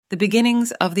The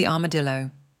Beginnings of the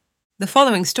Armadillo. The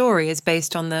following story is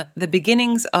based on The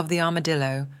Beginnings of the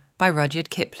Armadillo by Rudyard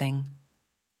Kipling.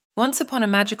 Once upon a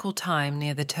magical time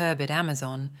near the turbid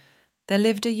Amazon, there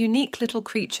lived a unique little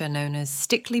creature known as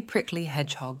Stickly Prickly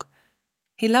Hedgehog.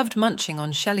 He loved munching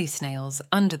on shelly snails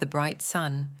under the bright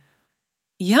sun.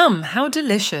 "Yum, how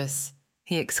delicious!"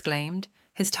 he exclaimed,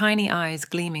 his tiny eyes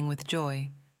gleaming with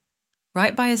joy.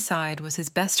 Right by his side was his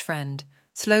best friend,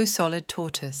 Slow Solid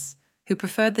Tortoise, who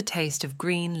preferred the taste of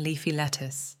green, leafy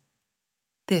lettuce.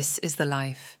 "This is the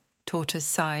life," Tortoise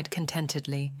sighed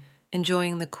contentedly,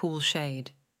 enjoying the cool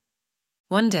shade.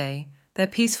 One day, their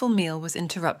peaceful meal was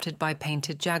interrupted by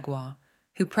Painted Jaguar,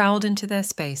 who prowled into their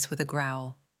space with a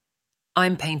growl.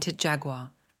 "I'm Painted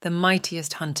Jaguar, the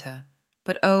mightiest hunter,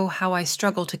 but oh, how I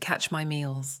struggle to catch my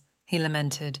meals," he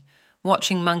lamented,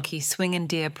 watching Monkey Swing and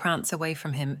Deer prance away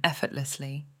from him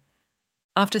effortlessly.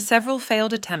 After several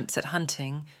failed attempts at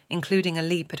hunting, including a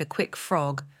leap at a quick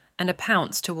frog and a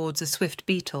pounce towards a swift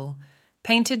beetle,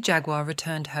 Painted Jaguar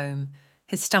returned home,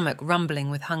 his stomach rumbling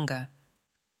with hunger.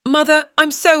 "Mother,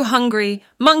 I'm so hungry!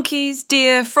 Monkeys,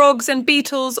 deer, frogs, and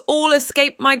beetles all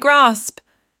escape my grasp!"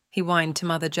 he whined to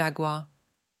Mother Jaguar.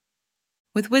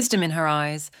 With wisdom in her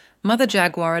eyes, Mother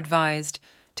Jaguar advised,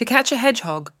 to catch a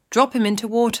hedgehog, drop him into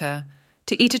water;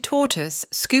 to eat a tortoise,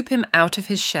 scoop him out of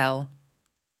his shell.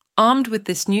 Armed with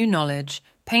this new knowledge,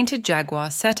 Painted Jaguar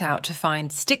set out to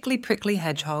find Stickly Prickly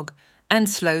Hedgehog and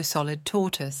Slow Solid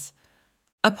Tortoise.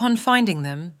 Upon finding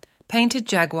them, Painted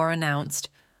Jaguar announced,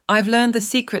 "I've learned the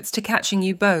secrets to catching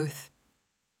you both."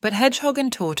 But Hedgehog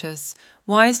and Tortoise,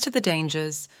 wise to the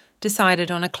dangers,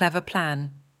 decided on a clever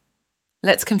plan.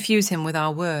 "Let's confuse him with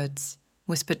our words,"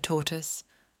 whispered Tortoise,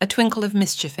 a twinkle of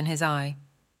mischief in his eye.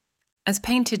 As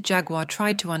Painted Jaguar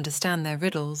tried to understand their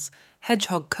riddles,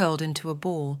 Hedgehog curled into a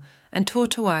ball, and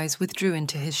Tortoise withdrew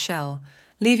into his shell,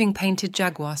 leaving Painted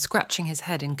Jaguar scratching his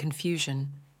head in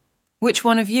confusion. "Which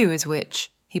one of you is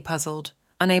which?" he puzzled,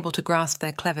 unable to grasp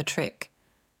their clever trick.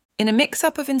 In a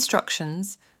mix-up of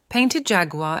instructions, Painted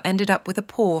Jaguar ended up with a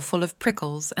paw full of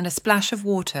prickles and a splash of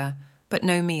water, but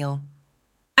no meal.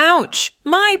 "Ouch!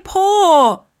 My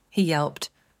paw!" he yelped,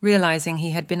 realizing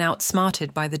he had been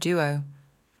outsmarted by the duo.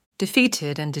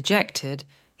 Defeated and dejected,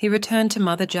 he returned to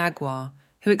Mother Jaguar,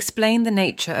 who explained the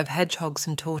nature of hedgehogs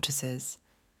and tortoises.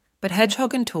 But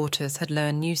Hedgehog and Tortoise had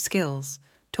learned new skills.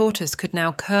 Tortoise could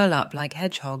now curl up like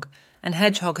Hedgehog, and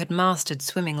Hedgehog had mastered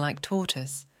swimming like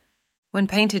Tortoise. When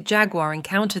Painted Jaguar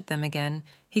encountered them again,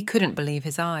 he couldn't believe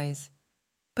his eyes.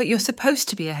 "But you're supposed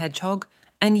to be a hedgehog,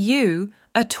 and you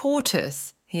a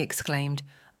tortoise," he exclaimed,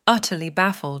 utterly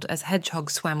baffled as Hedgehog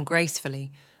swam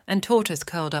gracefully, and Tortoise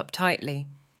curled up tightly.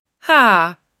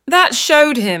 "Ha! That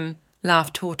showed him!"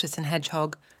 laughed Tortoise and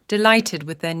Hedgehog, delighted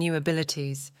with their new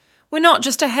abilities. "We're not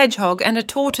just a hedgehog and a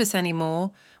tortoise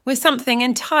anymore. We're something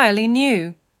entirely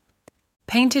new."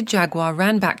 Painted Jaguar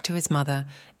ran back to his mother,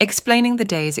 explaining the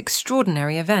day's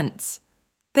extraordinary events.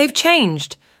 "They've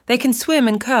changed. They can swim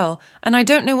and curl, and I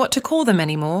don't know what to call them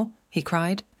anymore," he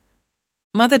cried.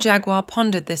 Mother Jaguar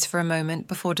pondered this for a moment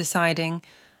before deciding,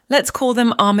 "Let's call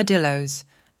them armadillos.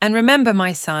 And remember,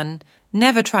 my son,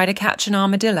 never try to catch an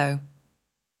armadillo."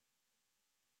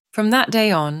 From that day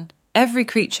on, every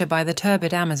creature by the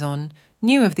turbid Amazon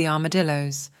knew of the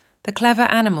armadillos, the clever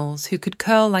animals who could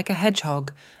curl like a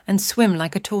hedgehog and swim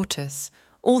like a tortoise,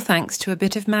 all thanks to a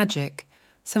bit of magic,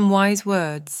 some wise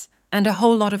words, and a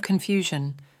whole lot of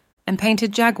confusion. And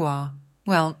Painted Jaguar,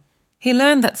 well, he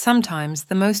learned that sometimes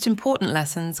the most important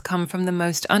lessons come from the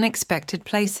most unexpected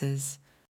places.